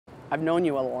I've known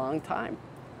you a long time,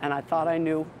 and I thought I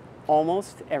knew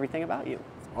almost everything about you.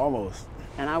 Almost.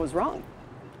 And I was wrong.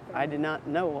 I did not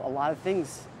know a lot of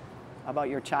things about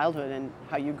your childhood and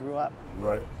how you grew up.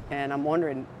 Right. And I'm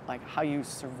wondering, like, how you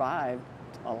survived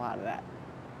a lot of that.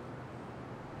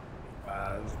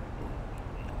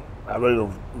 I really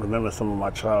don't remember some of my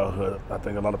childhood. I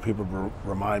think a lot of people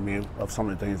remind me of some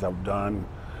of the things I've done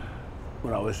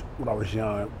when I was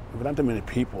young. But not too many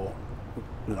people,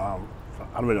 you know.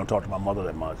 I really don't talk to my mother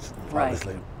that much. Right.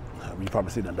 Obviously, you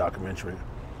probably see it in the documentary.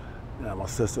 My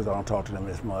sisters, I don't talk to them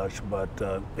as much. But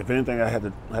if anything,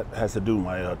 has to do with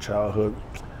my childhood,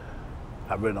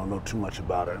 I really don't know too much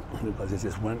about it because it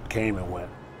just came and went.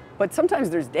 But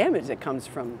sometimes there's damage that comes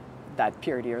from that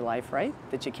period of your life, right?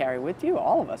 That you carry with you,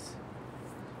 all of us.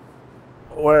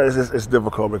 Well, it's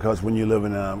difficult because when you live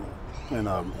in a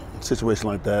situation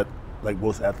like that, like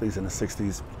most athletes in the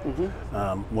 60s,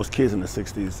 most kids in the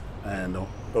 60s and the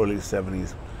early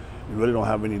 70s, you really don't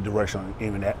have any direction,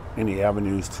 even any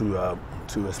avenues to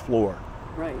explore.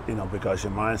 Right. You know, because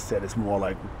your mindset is more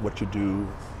like what you do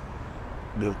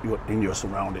in your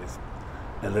surroundings.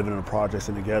 And living in the projects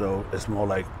in the ghetto, it's more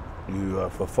like you,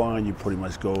 for fun, you pretty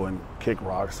much go and kick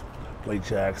rocks, play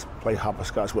jacks, play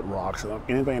hopscotch with rocks.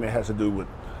 Anything that has to do with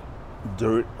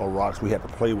dirt or rocks, we had to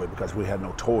play with because we had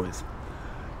no toys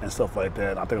and stuff like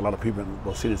that. I think a lot of people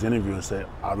will see this interview and say,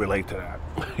 I relate to that,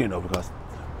 you know, because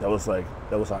that was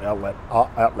our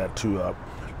outlet to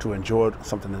enjoy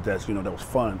something that was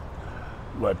fun.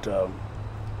 But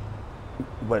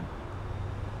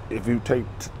if you take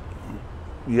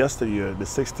yesteryear, the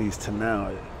 60s to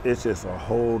now, it's just a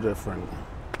whole different.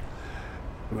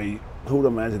 I mean, who would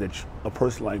imagine that a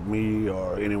person like me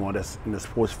or anyone that's in the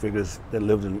sports figures that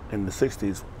lived in the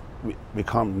 60s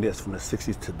become this from the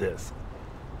 60s to this?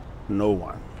 No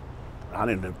one. I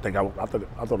didn't even think I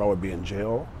thought I would be in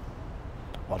jail.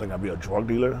 I think I'd be a drug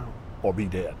dealer or be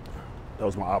dead. That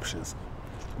was my options.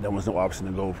 There was no option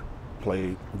to go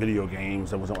play video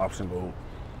games. There was no option to go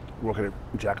work at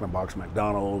Jack in the Box,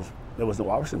 McDonald's. There was no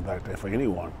option back then for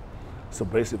anyone. So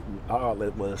basically, our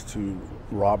outlet was to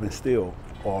rob and steal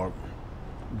or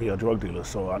be a drug dealer.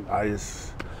 So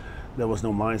there was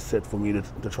no mindset for me to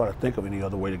try to think of any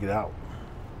other way to get out.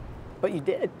 But you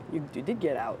did. You did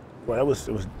get out. Well, it was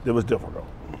difficult.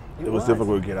 It was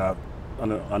difficult to get out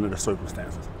under the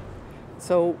circumstances.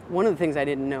 So one of the things I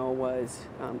didn't know was,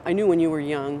 I knew when you were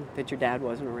young that your dad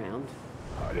wasn't around.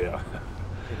 Oh yeah,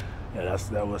 yeah.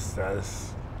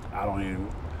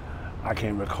 I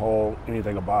can't recall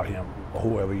anything about him or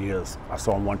whoever he is. I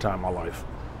saw him one time in my life.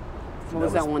 What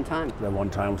was that one time? That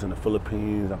one time was in the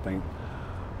Philippines. I think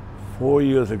 4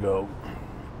 years ago.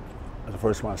 That's the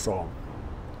first time I saw him.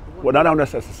 Well, not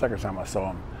that's the second time I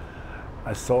saw him.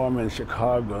 I saw him in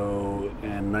Chicago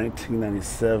in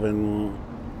 1997.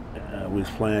 We was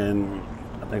playing,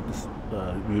 I think, this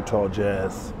Utah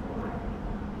Jazz,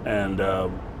 and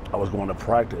I was going to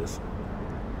practice.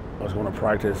 I was going to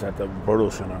practice at the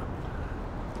Berto Center,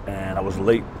 and I was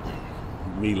late,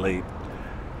 late.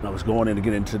 And I was going in to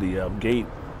get into the gate,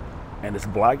 and this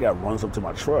black guy runs up to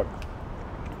my truck,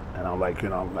 and I'm like,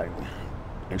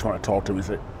 and trying to talk to him. He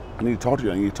said, I need to talk to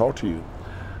you. I need to talk to you.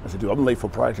 I said, dude, I'm late for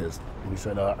practice. And he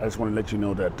said, I just want to let you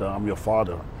know that I'm your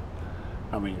father.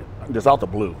 I mean, just out the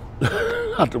blue.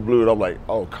 Out the blue, and I'm like,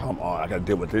 oh, come on, I got to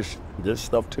deal with this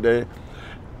stuff today.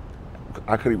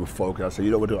 I couldn't even focus. I said,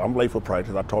 you know what, I'm late for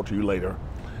practice. I'll talk to you later.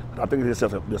 I think it's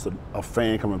just a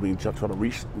fan coming to me, trying to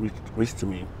reach to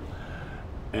me.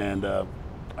 And I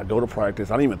go to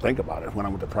practice. I didn't even think about it when I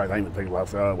went to practice. I didn't even think about it.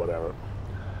 I said, oh, whatever.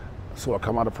 So I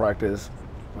come out of practice,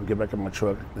 I get back in my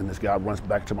truck, and this guy runs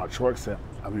back to my truck and said,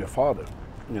 I'm your father.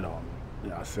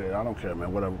 I said, I don't care,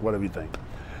 man, whatever you think.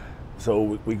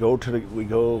 So I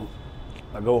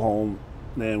go home,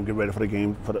 then get ready for the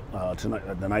game, for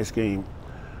tonight, the night's game.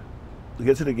 To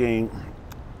get to the game,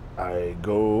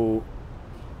 we're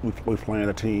playing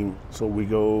a team, so we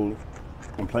go,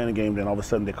 I'm playing a game, then all of a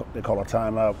sudden they call a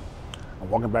timeout. I'm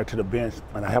walking back to the bench,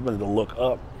 and I happened to look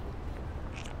up,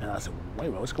 and I said, wait a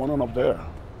minute, what's going on up there?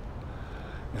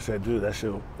 He said, dude, that's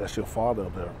your father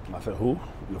up there. And I said, who?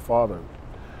 Your father.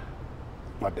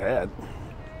 My dad.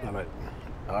 I'm like,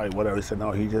 all right, whatever. He said,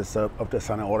 no, he just up there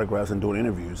signing autographs and doing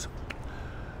interviews.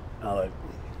 And I'm like,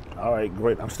 all right,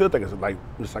 great. I'm still thinking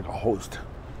it's like a host.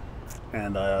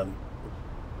 And I'm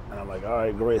like, all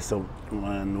right, great. So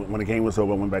when the game was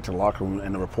over, I went back to the locker room,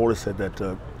 and the reporter said that,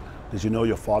 did you know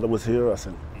your father was here? I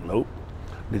said, nope.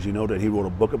 Did you know that he wrote a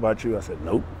book about you? I said,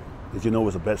 nope. Did you know it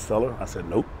was a bestseller? I said,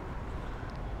 nope.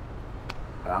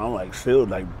 And I'm still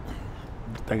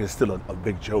think it's still a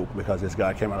big joke because this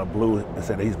guy came out of blue and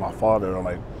said that he's my father. I'm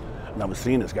like, I've never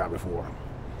seen this guy before.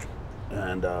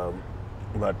 And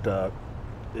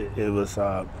it was.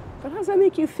 But how does that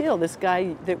make you feel? This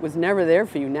guy that was never there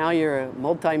for you, now you're a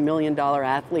multi-million-dollar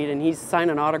athlete, and he's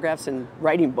signing autographs and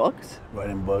writing books.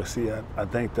 Writing books. See, I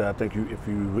think if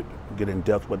you get in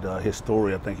depth with his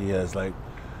story, I think he has like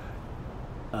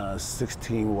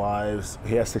 16 wives.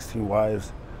 He has 16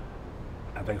 wives.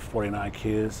 I think 49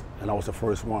 kids, and I was the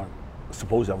first one.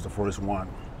 Supposedly I was the first one,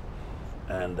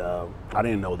 and I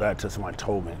didn't know that until somebody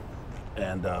told me.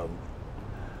 And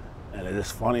it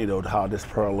is funny though how this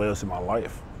parallels in my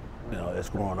life. You know, it's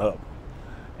growing up.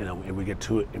 You know, and we get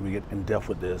to it, and we get in depth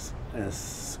with this. And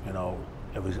it's, you know,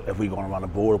 if we going around the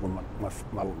board with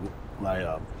my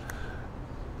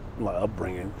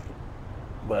upbringing,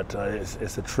 but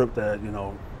it's a trip that, you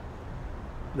know,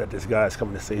 that this guy is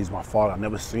coming to say he's my father. I've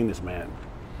never seen this man,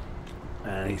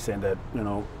 and he's saying that, you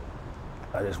know,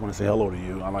 I just want to say hello to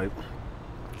you. I'm like,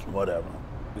 whatever.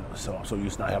 You know, so I'm so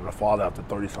used to not having a father after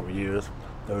 30-something years,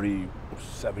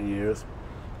 37 years.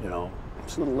 You know,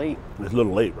 it's a little late. It's a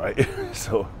little late, right?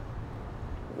 So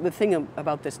the thing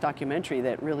about this documentary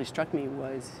that really struck me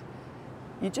was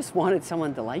you just wanted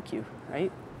someone to like you,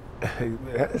 right?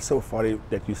 It's so funny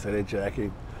that you said it,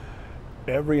 Jackie.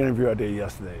 Every interview I did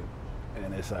yesterday,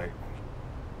 and it's like,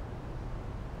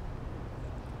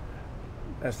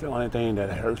 that's the only thing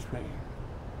that hurts me.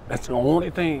 That's the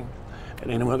only thing that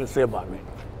anyone can say about me.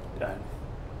 Yeah.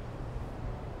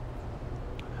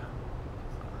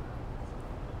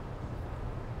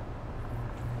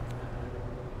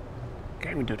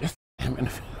 Can't even do this.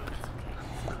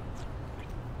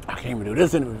 I can't even do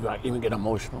this interview. I even get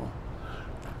emotional.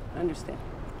 I understand.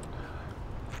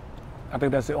 I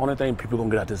think that's the only thing people gonna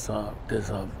get out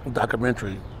this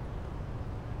documentary.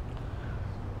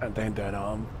 I think that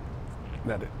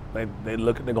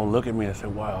they're gonna look at me and say,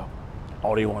 "Wow,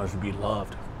 all he wanted is to be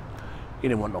loved. He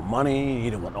didn't want no money. He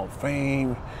didn't want no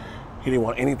fame. He didn't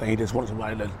want anything. He just wanted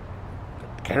somebody to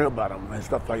care about him and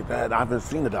stuff like that." I haven't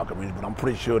seen the documentary, but I'm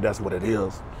pretty sure that's what it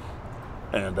is.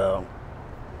 And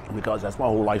because that's my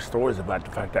whole life story is about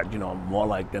the fact that, you know, more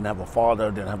like didn't have a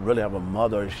father, didn't really have a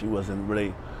mother. She wasn't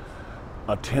really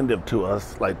attentive to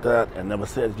us like that, and never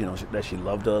said, you know, that she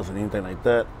loved us and anything like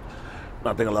that. And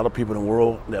I think a lot of people in the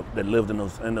world that lived in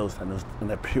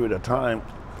that period of time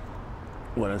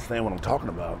will understand what I'm talking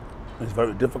about. It's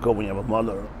very difficult when you have a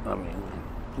mother, I mean,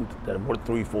 that worked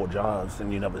 3-4 jobs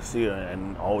and you never see her,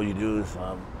 and all you do is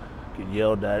get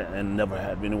yelled at and never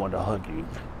have anyone to hug you.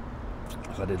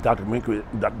 So this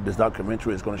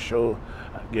documentary is going to show,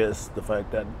 I guess, the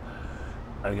fact that,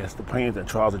 I guess, the pains and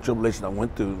trials and tribulations I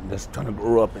went through, just trying to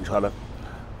grow up and try to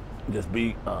just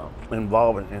be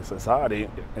involved in society.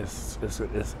 It's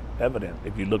evident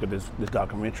if you look at this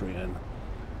documentary. And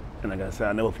like I said,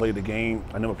 I never played the game.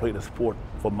 I never played the sport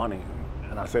for money.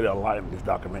 And I say that a lot in this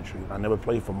documentary. I never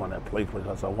played for money. I played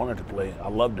because I wanted to play. I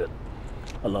loved it.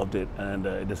 And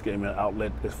it just gave me an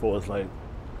outlet as far as like,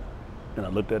 and I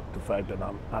looked at the fact that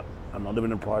I'm not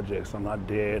living in projects. I'm not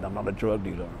dead. I'm not a drug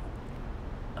dealer.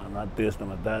 I'm not this, I'm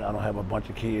not that. I don't have a bunch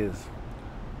of kids.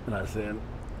 And I said,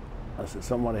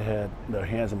 somebody had their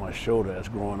hands on my shoulder as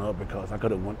growing up, because I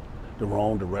could have went the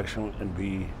wrong direction and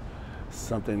be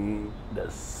something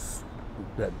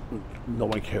that no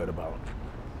one cared about.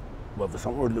 But for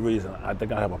some reason, I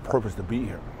think I have a purpose to be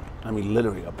here. I mean,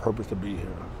 literally a purpose to be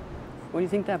here. What do you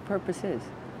think that purpose is?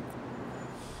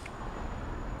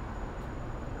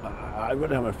 I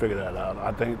really haven't figured that out.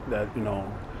 I think that, you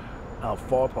know, I've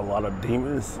fought a lot of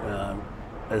demons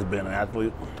as being an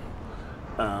athlete.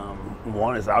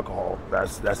 One is alcohol.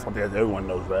 That's something that everyone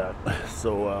knows that.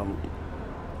 So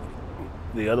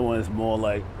the other one is more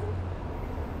like,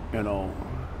 you know,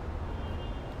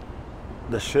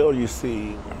 the shell you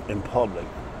see in public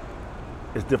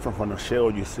is different from the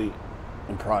shell you see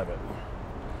in private.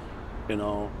 You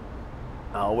know,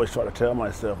 I always try to tell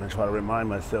myself and try to remind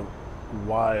myself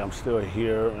why I'm still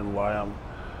here and why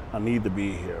I need to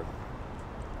be here.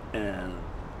 And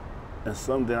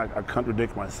something I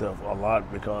contradict myself a lot,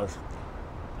 because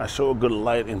I show a good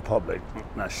light in public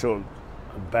and I show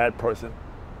a bad person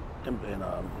in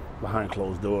behind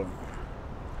closed door.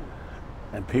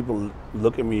 And people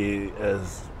look at me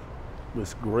as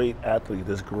this great athlete,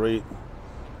 this great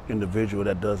individual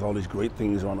that does all these great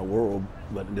things around the world,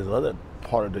 but this other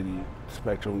part of the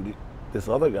spectrum, this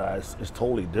other guy is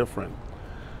totally different.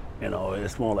 You know,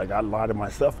 it's more like I lie to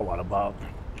myself a lot about,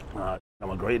 I'm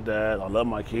a great dad, I love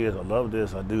my kids, I love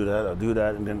this, I do that,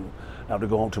 and then I have to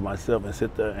go home to myself and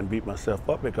sit there and beat myself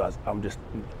up because I'm just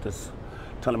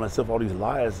telling myself all these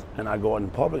lies, and I go out in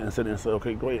public and sit there and say,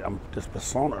 okay, great, I'm this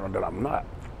persona that I'm not.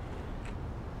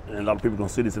 And a lot of people are gonna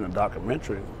see this in the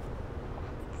documentary,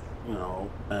 you know,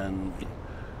 and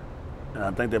And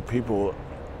I think that people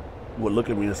would look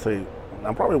at me and say,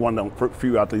 I'm probably one of the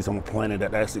few athletes on the planet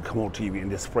that actually come on TV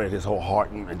and just spread his whole heart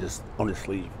and just on his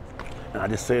sleeve. And I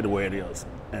just say it the way it is.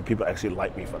 And people actually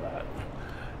like me for that.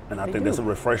 And I think that's a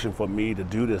refreshing for me to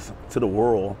do this to the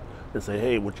world and say,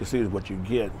 hey, what you see is what you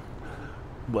get.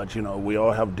 But, you know, we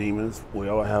all have demons. We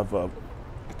all have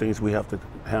things we have to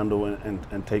handle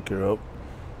and take care of.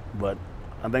 But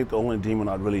I think the only demon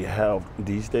I really have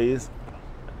these days,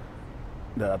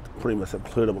 that I pretty much have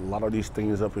cleared up a lot of these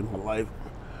things up in my life,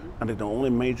 I think the only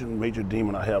major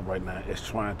demon I have right now is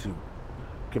trying to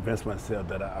convince myself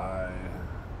that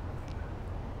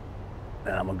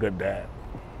I'm a good dad.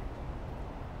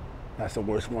 That's the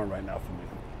worst one right now for me.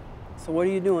 So what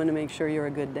are you doing to make sure you're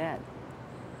a good dad?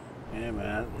 Yeah,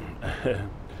 man,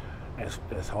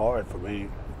 it's hard for me.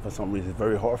 For some reason, it's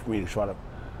very hard for me to try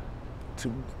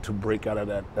to break out of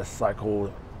that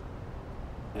cycle.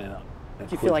 And Do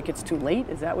you feel like it's too late?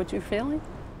 Is that what you're feeling?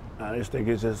 I just think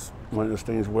it's just one of those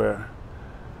things where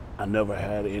I never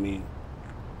had anyone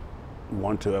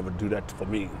to ever do that for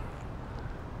me.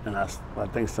 And I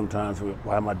think sometimes,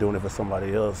 why am I doing it for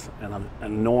somebody else?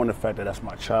 And knowing the fact that that's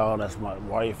my child, that's my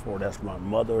wife, or that's my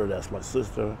mother, or that's my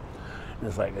sister,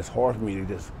 it's like, it's hard for me to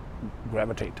just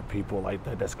gravitate to people like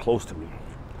that that's close to me.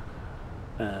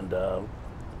 And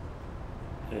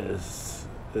it's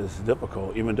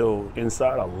difficult, even though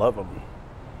inside I love them.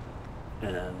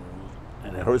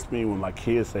 And it hurts me when my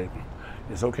kids say,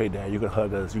 it's okay, Dad, you can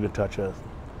hug us, you can touch us.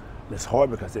 And it's hard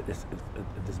because it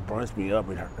just burns me up.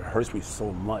 It hurts me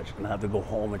so much. And I have to go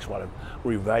home and try to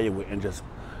reevaluate and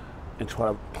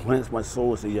try to cleanse my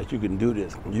soul and say, yes, you can do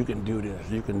this, you can do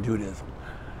this, you can do this.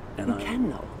 And you can,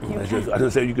 though. I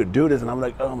just say, you could do this, and I'm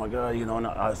like, oh my God, you know, and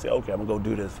I say, okay, I'm gonna go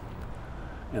do this.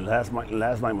 And last night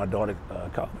my daughter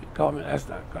called me last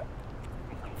night.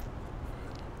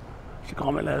 She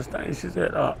called me last night and she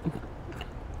said,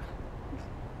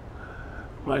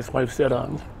 my ex-wife said,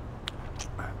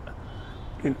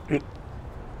 you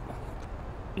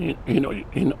know,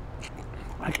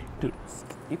 I can't do this.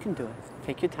 You can do it.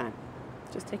 Take your time.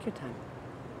 Just take your time.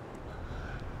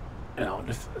 You know,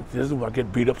 this is why I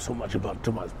get beat up so much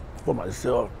for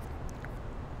myself.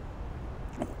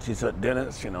 She said,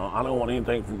 Dennis, you know, I don't want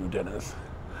anything from you, Dennis.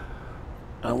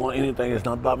 I don't want anything. It's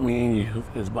not about me and you.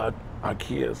 It's about our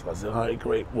kids. I said, all right,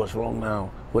 great. What's wrong now?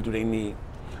 What do they need?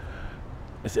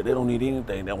 They said they don't need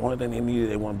anything. The only thing they need is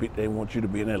they want you to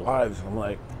be in their lives. And I'm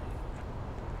like,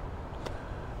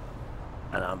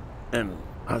 and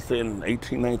I said in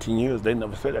 18, 19 years, they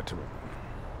never said that to me.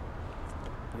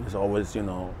 It's always, you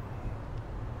know,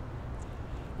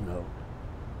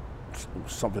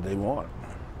 something they want.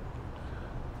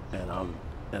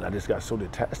 And I just got so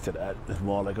detached to that. It's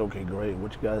more like, okay, great.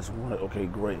 What you guys want? Okay,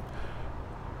 great.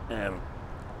 And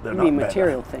they're not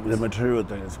material things. The material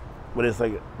things. But it's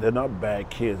like, they're not bad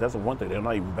kids. That's the one thing. They're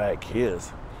not even bad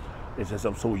kids. It's just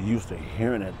I'm so used to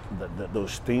hearing it,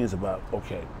 those things about,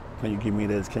 okay, can you give me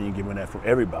this? Can you give me that from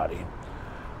everybody?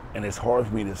 And it's hard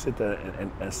for me to sit there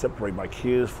and separate my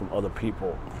kids from other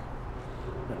people.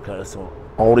 Because so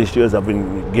all these years I've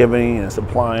been giving and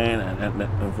supplying and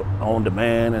on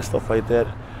demand and stuff like that,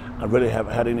 I really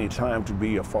haven't had any time to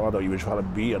be a father or even try to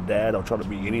be a dad or try to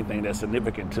be anything that's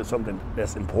significant to something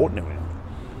that's important to me.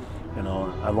 You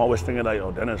know, I'm always thinking like,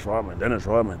 oh, Dennis Rodman,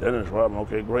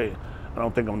 okay, great. I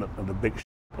don't think I'm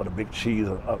the big cheese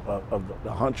of the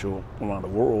honcho around the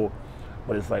world,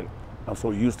 but it's like I'm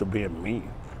so used to being me.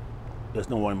 There's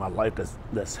no one in my life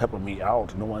that's helping me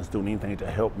out. No one's doing anything to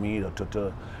help me,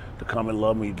 to come and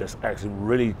love me, just actually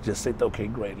really just say, okay,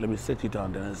 great, let me sit you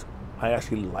down, Dennis. I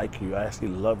actually like you, I actually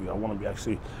love you, I want to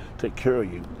actually take care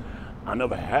of you. I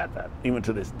never had that. Even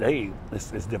to this day,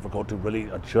 it's difficult to really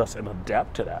adjust and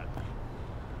adapt to that.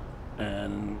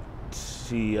 And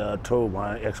she told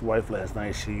my ex-wife last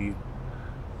night, she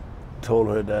told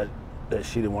her that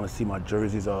she didn't want to see my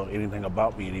jerseys or anything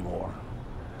about me anymore.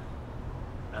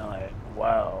 And I'm like,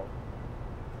 wow.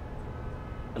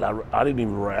 And I didn't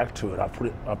even react to it. I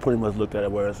pretty much looked at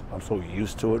it whereas I'm so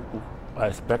used to it. I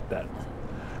expect that.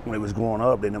 When they was growing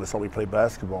up, they never saw me play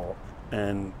basketball.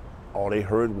 And all they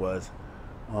heard was,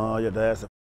 oh, your dad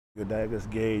is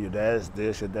gay, your dad's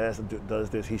this, your dad does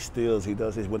this, he steals, he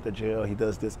does this, he went to jail, he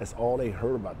does this. That's all they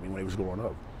heard about me when they was growing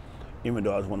up. Even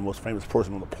though I was one of the most famous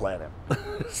person on the planet.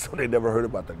 So they never heard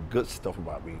about the good stuff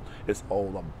about me. It's all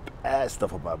the bad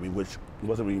stuff about me, which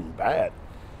wasn't even bad.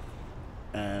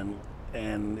 And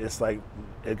it's like,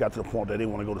 it got to the point that they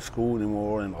didn't want to go to school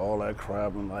anymore and all that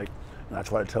crap. And I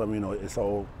try to tell them, it's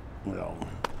all,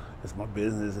 it's my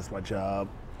business, it's my job.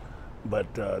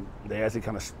 But they actually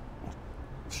kind of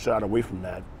shied away from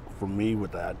that from me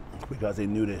with that because they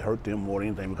knew it hurt them more than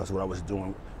anything because of what I was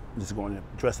doing, just going to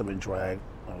dress up in drag,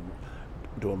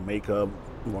 doing makeup,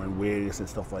 wearing wigs and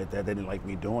stuff like that. They didn't like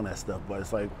me doing that stuff, but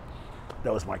it's like,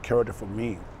 that was my character for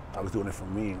me. I was doing it for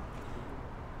me.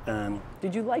 And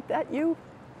did you like that, you?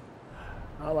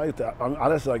 I like that. I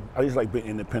just like being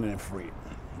independent and free.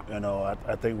 You know,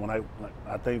 I think when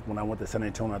I went to San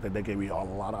Antonio, I think they gave me a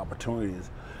lot of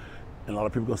opportunities. And a lot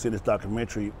of people gonna see this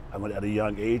documentary. I went at a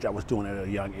young age. I was doing it at a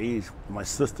young age. My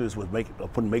sisters was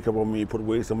putting makeup on me, put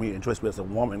wigs on me, and dressed me as a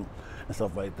woman and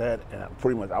stuff like that. And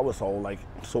pretty much I was all like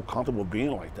so comfortable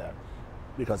being like that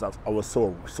because I was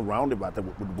so surrounded by that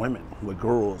with women, with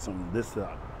girls, and this.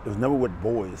 It was never with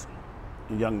boys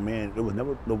and young men. It was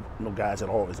never no guys at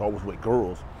all. It's always with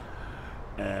girls.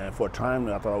 And for a time,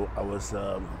 I thought I was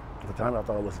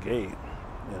gay,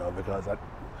 you know, because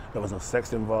there was no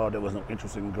sex involved. There was no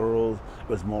interest in girls. It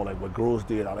was more like what girls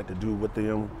did, I like to do with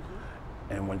them.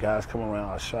 And when guys come around,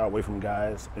 I shy away from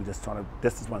guys and just trying to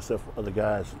distance myself from other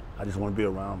guys. I just want to be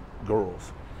around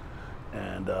girls.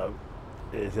 And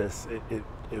it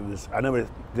was, I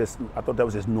thought that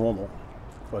was just normal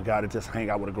for a guy to just hang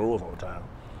out with the girls all the time.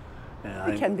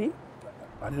 And it can be.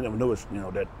 I didn't ever notice,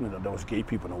 that there was gay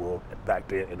people in the world back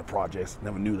there in the projects.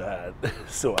 Never knew that.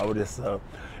 So I would just, I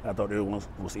thought everyone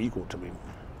was equal to me.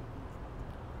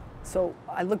 So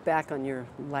I look back on your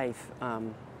life.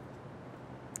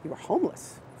 You were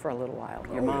homeless for a little while.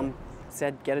 Your mom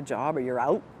said, get a job or you're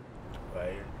out.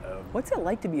 Right. What's it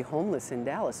like to be homeless in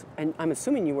Dallas? And I'm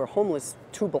assuming you were homeless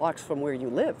 2 blocks from where you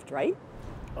lived, right?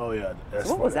 Oh yeah.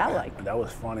 So what was that like? That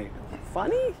was funny.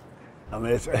 Funny? I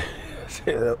mean,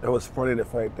 it was funny the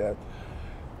fact that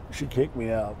she kicked me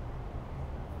out.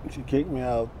 She kicked me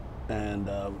out and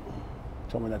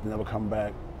told me not to never come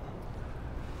back.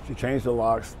 She changed the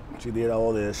locks. She did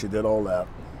all this. She did all that.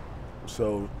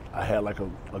 So I had like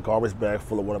a garbage bag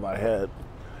full of whatever I had.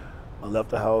 I left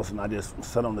the house and I just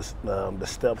sat on the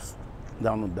steps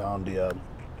down the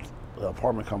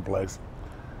apartment complex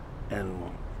and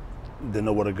didn't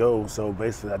know where to go. So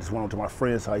basically I just went up to my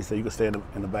friend's house. He said, you can stay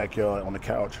in the backyard on the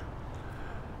couch.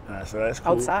 And I said, that's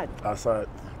cool. Outside? Outside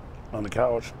on the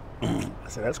couch. I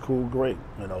said, that's cool, great.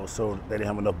 So they didn't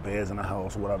have enough beds in the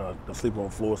house without a sleep on the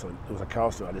floor, so it was a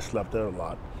couch there. I just slept there a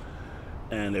lot.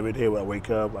 And every day when I wake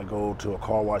up, I go to a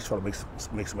car wash, try to make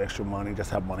some extra money,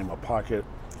 just have money in my pocket.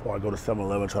 Or I go to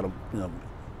 7-Eleven, try to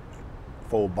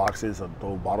fold boxes or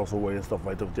throw bottles away and stuff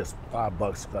like that, just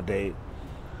 $5 a day.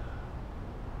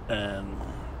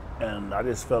 And I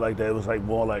just felt like that it was like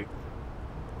more like,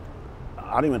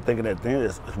 I didn't even think of that then,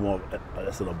 it's more,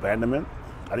 it's an abandonment.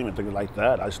 I didn't even think it like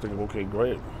that. I just think, okay,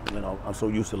 great. I'm so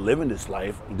used to living this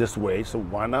life this way, so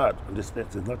why not? There's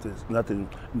nothing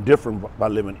different by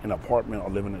living in an apartment or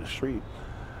living in the street.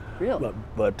 Really?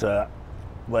 But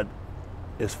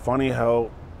it's funny how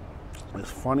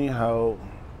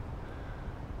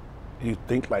you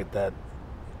think like that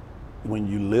when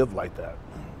you live like that.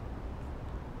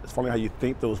 It's funny how you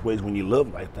think those ways when you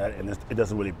live like that, and it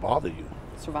doesn't really bother you.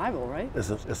 Survival, right?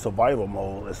 It's survival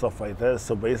mode and stuff like that.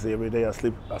 So basically every day I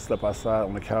slept outside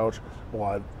on the couch, or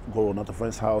I go to another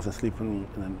friend's house and sleep in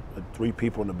 3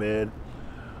 people in the bed.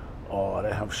 Or I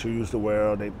didn't have shoes to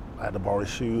wear. I had to borrow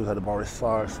shoes, I had to borrow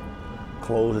socks,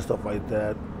 clothes and stuff like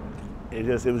that. It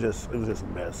was just a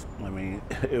mess. I mean,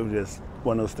 it was just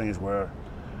one of those things where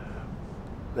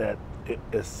that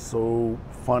it's so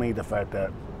funny the fact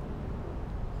that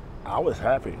I was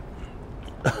happy.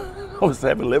 I was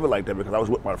happy living like that because I was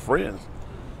with my friends.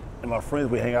 And my friends,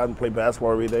 we hang out and play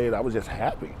basketball every day, and I was just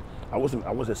happy. I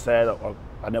wasn't sad.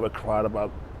 I never cried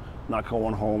about not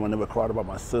going home. I never cried about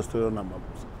my sister, not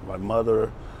my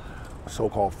mother, my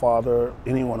so-called father,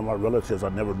 any one of my relatives I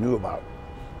never knew about.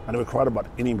 I never cried about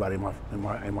anybody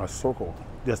in my circle,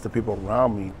 just the people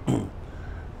around me,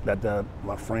 that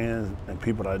my friends and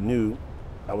people that I knew.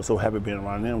 I was so happy being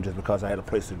around them just because I had a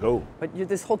place to go. But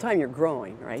this whole time you're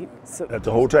growing, right? So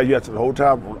the whole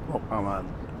time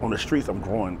on the streets, I'm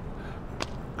growing,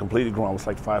 completely growing. I was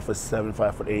like 5'7",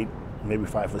 5'8", maybe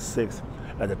 5'6"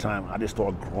 at the time. I just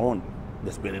started growing,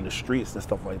 just being in the streets and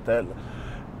stuff like that.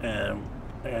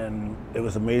 And it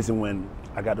was amazing when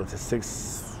I got up to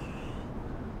 6'8",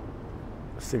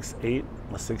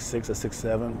 or 6'6", or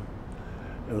 6'7".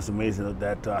 It was amazing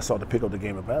that I started to pick up the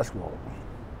game of basketball.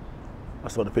 I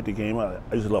started to pick the game up.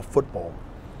 I used to love football.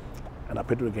 And I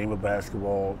picked up the game of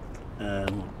basketball,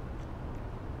 and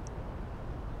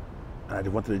I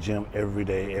just went to the gym every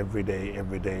day. I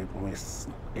mean,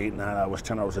 8, 9 hours,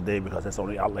 10 hours a day, because that's the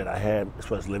only outlet I had as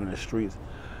far as living in the streets.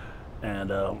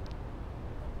 And I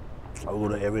would go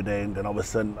there every day, and then all of a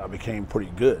sudden I became pretty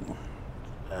good.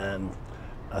 And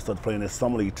I started playing this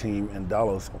summer league team in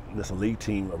Dallas, this league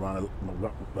team around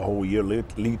the whole year league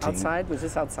team. Outside? Was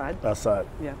this outside? Outside.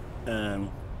 Yeah. And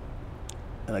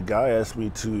a guy asked me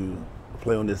to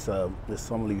play on this this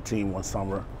summer league team one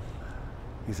summer.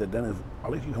 He said, "Dennis,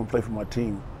 I'll let you come play for my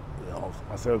team." You know,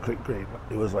 I said, "Okay, great."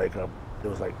 It was like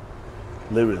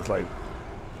literally, it's like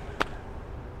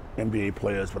NBA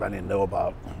players, but I didn't know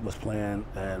about, was playing,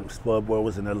 and Spud Boy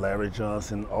was in there, Larry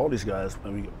Johnson, all these guys. I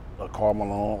mean, Karl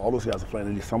Malone, all those guys were playing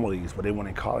in these summer leagues, but they weren't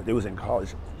in college. They was in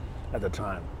college at the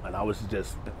time, and I was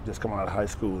just coming out of high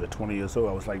school at 20 years old.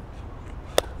 I was like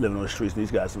living on the streets.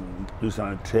 These guys from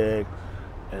Houston Tech,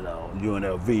 you know,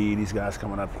 UNLV, these guys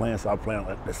coming out playing. So I was playing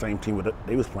on the same team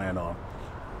they was playing on.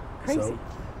 Crazy. So,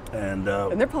 and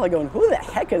they're probably going, "Who the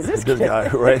heck is this this kid?" guy,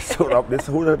 right? So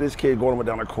this kid going up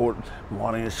down the court,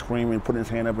 running and screaming, putting his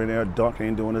hand up in there,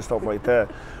 dunking, doing this stuff like that.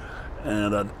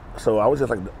 And so I was just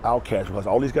like the outcast because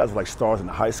all these guys were like stars in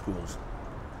the high schools.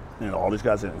 You know, all these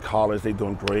guys in college, they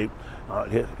doing great.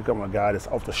 Here comes a guy that's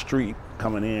off the street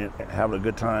coming in and having a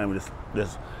good time,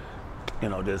 just you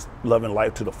know, just loving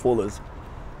life to the fullest.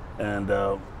 And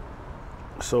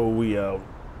so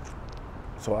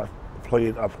I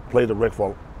played the rec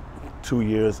for 2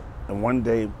 years. And one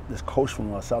day, this coach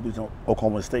from Southeast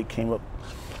Oklahoma State came up.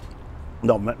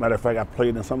 No, matter of fact, I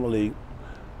played in summer league.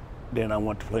 Then I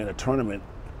went to play in a tournament.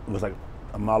 It was like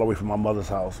a mile away from my mother's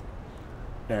house.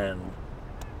 And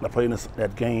I played in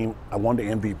that game. I won the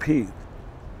MVP.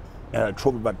 And a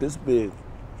trophy about this big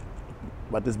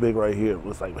right here. It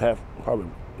was like probably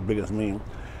the biggest as me.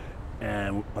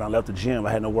 And when I left the gym,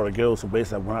 I had nowhere to go. So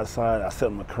basically, I went outside. I sat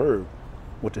on the curb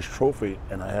with this trophy,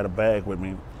 and I had a bag with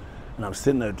me. And I'm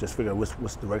sitting there just figuring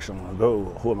which direction I'm gonna go.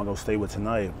 Who am I gonna stay with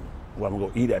tonight? Where am I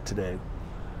gonna eat at today?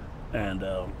 And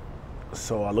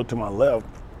so I looked to my left,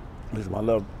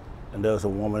 and there was a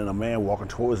woman and a man walking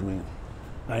towards me.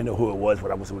 I didn't know who it was,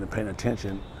 but I wasn't really paying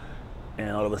attention.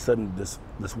 And all of a sudden, this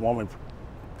woman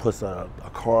puts a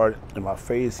card in my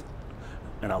face,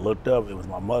 and I looked up. It was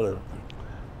my mother,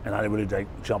 and I didn't really like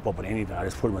jump up on anything. I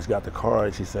just pretty much got the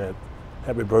card. She said,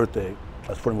 "Happy birthday."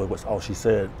 That's pretty much all she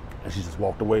said, and she just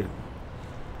walked away.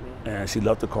 And she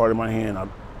left the card in my hand.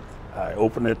 I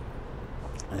opened it,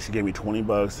 and she gave me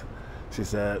 $20. She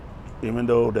said, "Even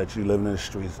though that you're living in the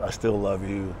streets, I still love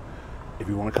you. If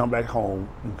you want to come back home,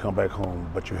 you can come back home,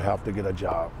 but you have to get a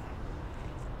job."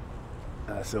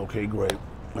 And I said, "Okay, great."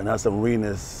 And as I'm reading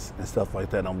this and stuff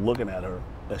like that, and I'm looking at her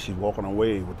as she's walking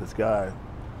away with this guy,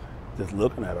 just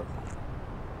looking at her.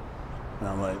 And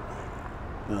I'm like,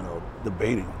 you know,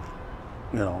 debating,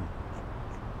 you know.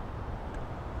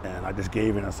 And I just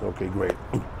gave in. I said, "Okay, great.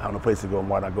 I have no place to go, and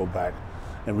why not go back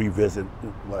and revisit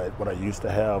what I used to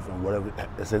have and whatever,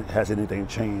 has anything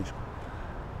changed?"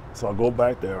 So I go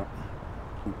back there,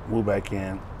 move back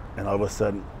in, and all of a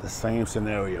sudden, the same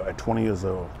scenario at 20 years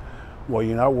old. "Well,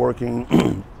 you're not working,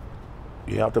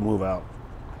 you have to move out."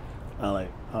 I'm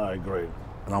like, "All right, great."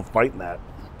 And I'm fighting that.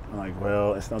 I'm like,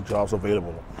 "Well, it's no jobs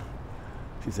available."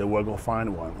 She said, "Well, go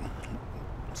find one."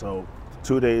 So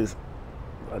 2 days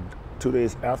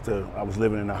after I was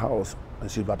living in the house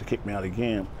and she was about to kick me out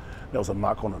again, there was a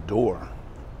knock on the door.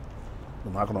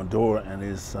 The knock on the door, and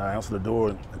I answered the door,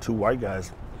 and two white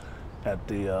guys at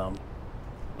in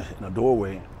the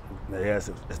doorway. They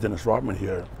asked, "Is Dennis Rodman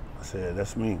here?" I said,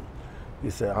 "That's me." He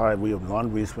said, "Hi, we have Lon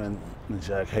Reisman and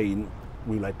Jack Hayden.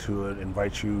 We'd like to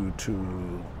invite you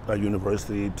to a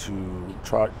university to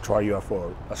try you out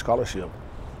for a scholarship."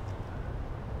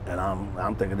 And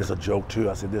I'm thinking this is a joke too.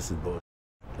 I said, "This is bullshit.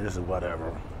 This is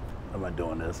whatever. I'm not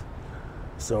doing this."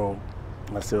 So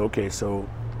I said, "Okay." So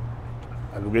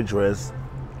I go get dressed.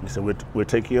 He said, we'll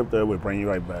take you up there. We'll bring you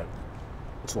right back."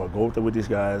 So I go up there with these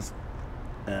guys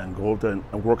and go up there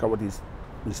and work out with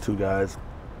these two guys.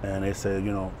 And they said,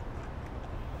 "You know,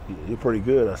 you're pretty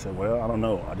good." I said, "Well, I don't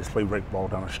know. I just play rec ball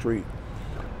down the street."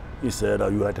 He said,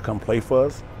 "You would like to come play for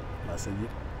us?" I said,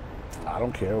 "I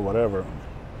don't care, whatever.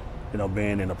 You know,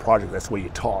 being in a project, that's where you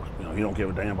talk. You know, you don't give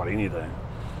a damn about anything."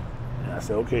 And I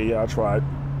said, "Okay, yeah, I'll try it."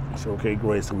 I said, "Okay,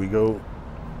 great." So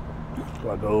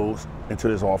I go into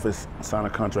this office, sign a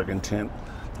contract intent,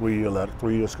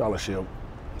 3-year scholarship.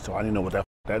 So I didn't know what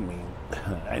that means.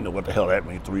 I didn't know what the hell that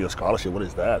means, 3-year scholarship. What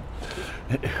is that?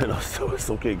 You know, so it's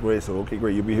okay, great. So okay,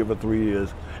 great. You'll be here for 3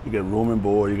 years. You get a room and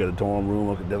board. You get a dorm room.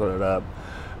 Okay, da.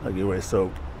 I get ready. So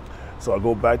I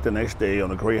go back the next day on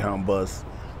a Greyhound bus,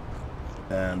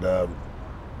 and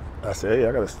I said, "Hey,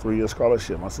 I got a 3-year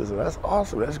scholarship." My sister, "That's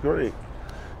awesome. That's great,"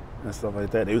 and stuff like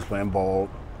that. They was playing ball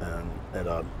and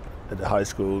at the high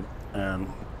school, and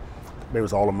they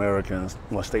was All-Americans,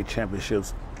 won state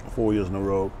championships 4 years in a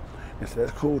row. And said,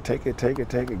 "That's cool. Take it.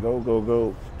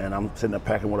 Go. And I'm sitting there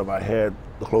packing whatever I had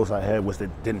the clothes I had, which they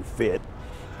didn't fit.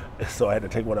 So I had to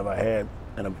take whatever I had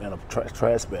in a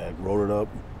trash bag, roll it up,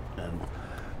 and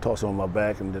toss it on my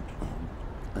back, and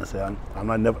said,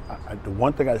 the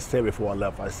one thing I said before I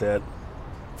left, I said,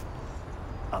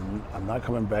 I'm not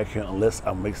coming back here unless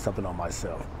I make something of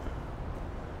myself.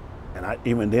 And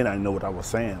even then, I know what I was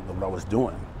saying, what I was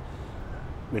doing.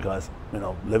 Because, you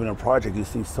know, living in a project, you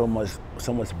see so much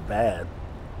bad.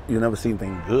 You never see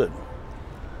anything good.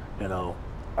 You know,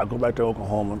 I go back to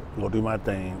Oklahoma, go do my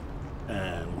thing,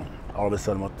 and all of a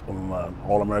sudden I'm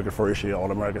All-American first year,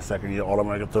 All-American second year,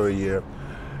 All-American third year.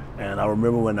 And I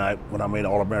remember when I made an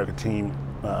All-American team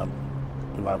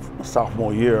in my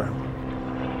sophomore year,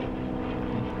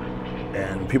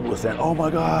 and people were saying, "Oh my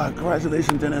God,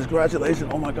 congratulations, Dennis,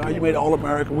 congratulations. Oh my God, you made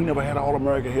All-American. We never had an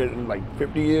All-American here in like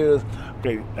 50 years.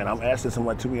 Okay, and I'm asking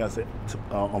somebody to me, I said,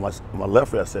 on my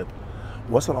left ear, I said,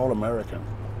 what's an All-American?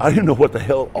 I didn't know what the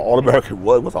hell All-American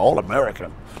was. What's an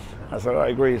All-American? I said, I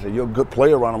agree. He said, you're a good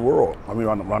player around the world. I mean,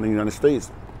 around the United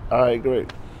States. I agree.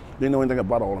 Didn't know anything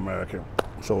about All-American.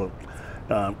 So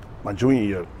my junior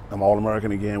year, I'm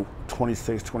All-American again,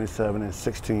 26, 27, and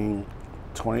 16,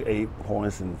 28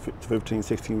 points and 15,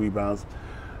 16 rebounds.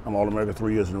 I'm All-American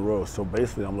 3 years in a row. So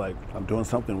basically, I'm like, I'm doing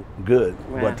something good.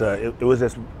 Wow. But it was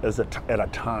at a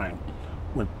time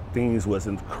when things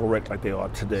wasn't correct like they are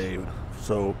today.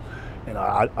 So, you know,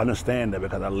 I understand that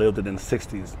because I lived it in the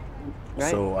 60s. Right.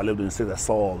 So I lived in the 60s, I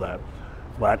saw all that.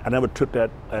 But I never took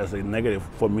that as a negative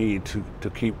for me to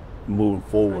keep moving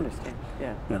forward. I understand,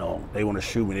 yeah. You know, they want to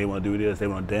shoot me, they want to do this, they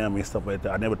want to damn me, stuff like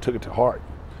that. I never took it to heart.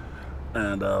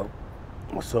 And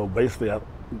so basically,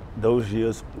 those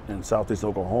years in Southeast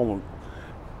Oklahoma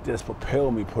just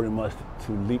propelled me pretty much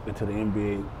to leap into the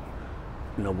NBA,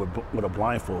 you know, with a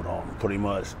blindfold on, pretty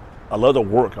much. I love to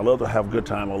work, I love to have a good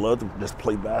time, I love to just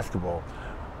play basketball.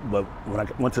 But when I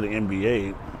went to the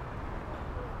NBA,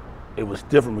 it was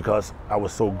different because I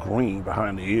was so green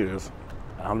behind the ears.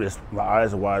 My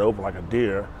eyes are wide open like a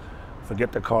deer.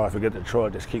 Forget the car, forget the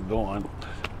truck, just keep going.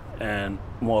 And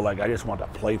more like I just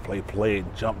wanted to play,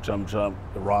 jump,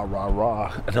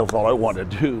 rah. And that was all I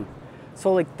wanted to do.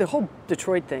 So like the whole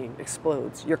Detroit thing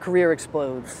explodes, your career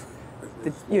explodes.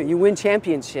 You win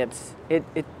championships. Did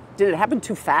it happen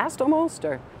too fast almost,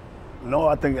 or? No,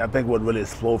 I think what really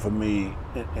exploded for me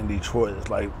in Detroit is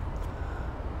like,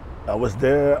 I was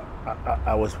there,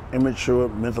 I was immature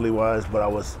mentally wise, but I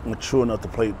was mature enough to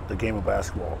play the game of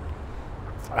basketball.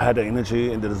 I had the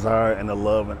energy and the desire and the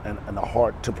love and the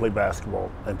heart to play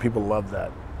basketball, and people loved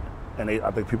that. And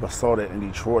I think people saw that in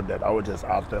Detroit, that I was just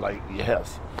out there like,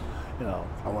 yes, you know,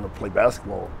 I want to play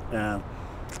basketball. And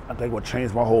I think what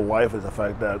changed my whole life is the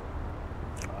fact that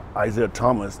Isaiah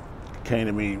Thomas came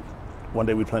to me one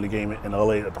day. We played a game in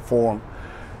LA at the Forum,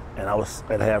 and I was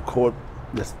at half court,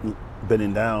 just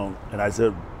bending down, and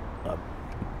Isaiah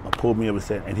pulled me up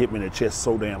and hit me in the chest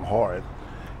so damn hard.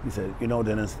 He said, you know,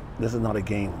 Dennis, this is not a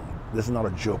game. This is not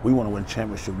a joke. We want to win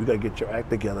championship. You got to get your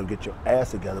act together, get your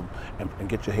ass together, and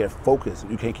get your head focused.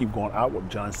 You can't keep going out with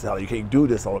John Sally. You can't do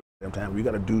this all the time. You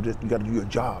got to do this. You got to do your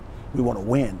job. We want to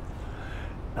win.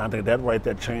 And I think that right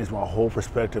there changed my whole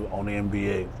perspective on the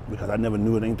NBA, because I never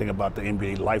knew anything about the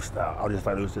NBA lifestyle. I just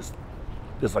thought it was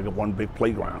just like a one big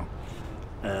playground.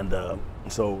 And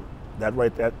so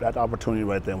that opportunity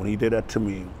right there, when he did that to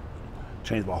me,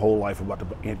 changed my whole life about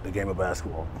the game of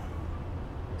basketball.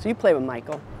 So you play with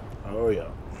Michael. Oh yeah.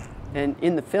 And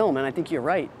in the film, and I think you're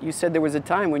right, you said there was a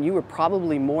time when you were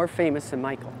probably more famous than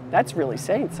Michael. That's really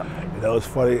saying something. That was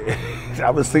funny. I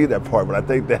haven't seen that part, but I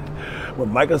think that when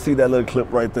Michael see that little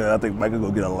clip right there, I think Michael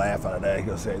gonna get a laugh out of that. He's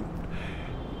gonna say,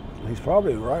 he's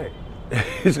probably right.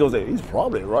 He's gonna say, he's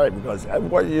probably right, because that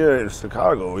 1 year in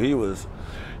Chicago, he was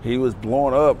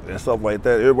blowing up and stuff like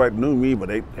that. Everybody knew me, but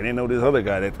they didn't know this other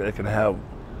guy that can have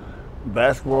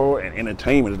basketball and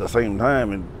entertainment at the same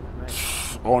time, and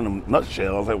on them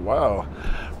nutshell. I was like, wow.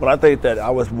 But I think that I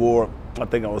was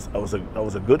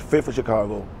a good fit for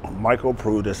Chicago. Michael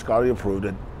approved it, Scotty approved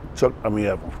it,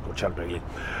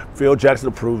 Phil Jackson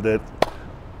approved it.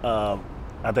 I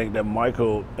think that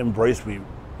Michael embraced me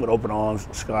with open arms,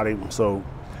 Scotty. So,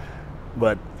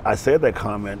 but I said that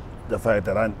comment, the fact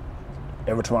that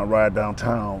every time I ride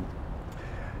downtown,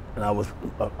 and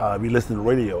I'd be listening to the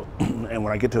radio, and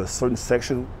when I get to a certain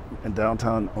section in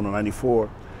downtown on the 94,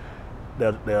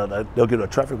 they'll get a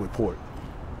traffic report.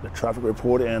 The traffic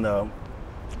report, and it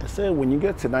said when you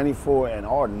get to 94 and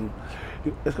Arden,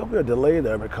 it's going to be a delay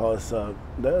there because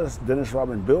there's Dennis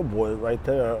Rodman billboard right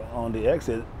there on the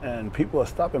exit, and people are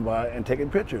stopping by and taking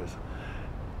pictures.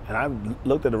 And I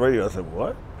looked at the radio, I said,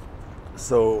 what?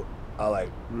 So I like,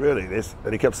 really? And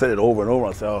they kept saying it over and over.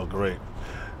 I said, oh, great.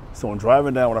 So I'm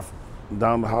driving down,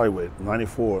 down the highway,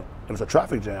 94. It was a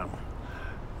traffic jam.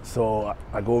 So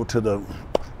I go to the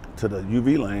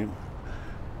UV lane,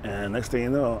 and next thing you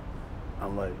know,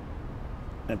 I'm like,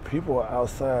 and people are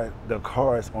outside their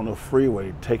cars on the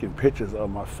freeway taking pictures of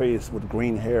my face with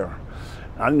green hair.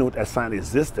 I didn't know that sign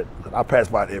existed, because I pass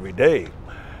by it every day.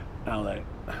 And I'm like,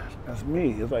 that's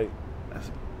me. It's like,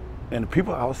 and the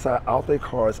people outside, out their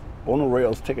cars, on the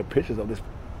rails, taking pictures of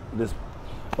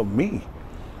of me.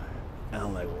 And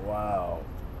I'm like, wow,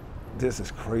 this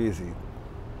is crazy.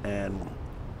 And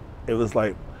it was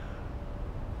like,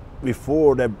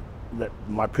 before that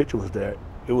my picture was there,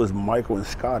 it was Michael and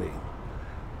Scotty.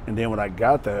 And then when I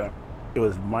got there, it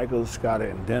was Michael, Scotty,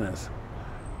 and Dennis.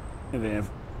 And then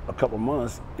a couple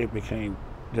months, it became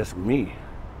just me.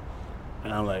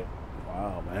 And I'm like,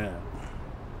 wow, man.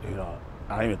 You know,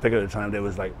 I didn't even think at the time that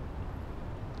was like,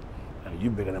 you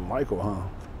bigger than Michael,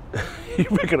 huh? You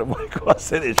bigger than Michael? I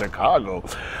said in Chicago.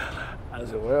 I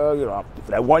said, well, you know,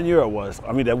 that 1 year I was.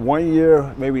 I mean, that 1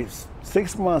 year, maybe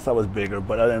 6 months I was bigger,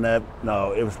 but other than that,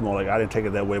 no, it was more like I didn't take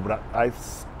it that way. But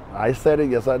I said it,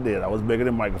 yes I did. I was bigger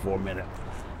than Michael for a minute.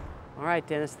 All right,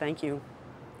 Dennis, thank you.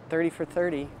 30 for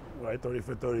 30. Right, 30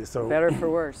 for 30. So better for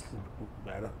worse.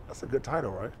 Better. That's a good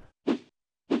title, right?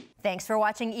 Thanks for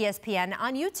watching ESPN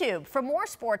on YouTube. For more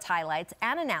sports highlights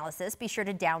and analysis, be sure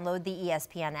to download the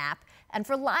ESPN app. And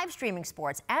for live streaming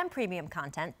sports and premium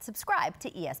content, subscribe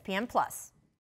to ESPN Plus.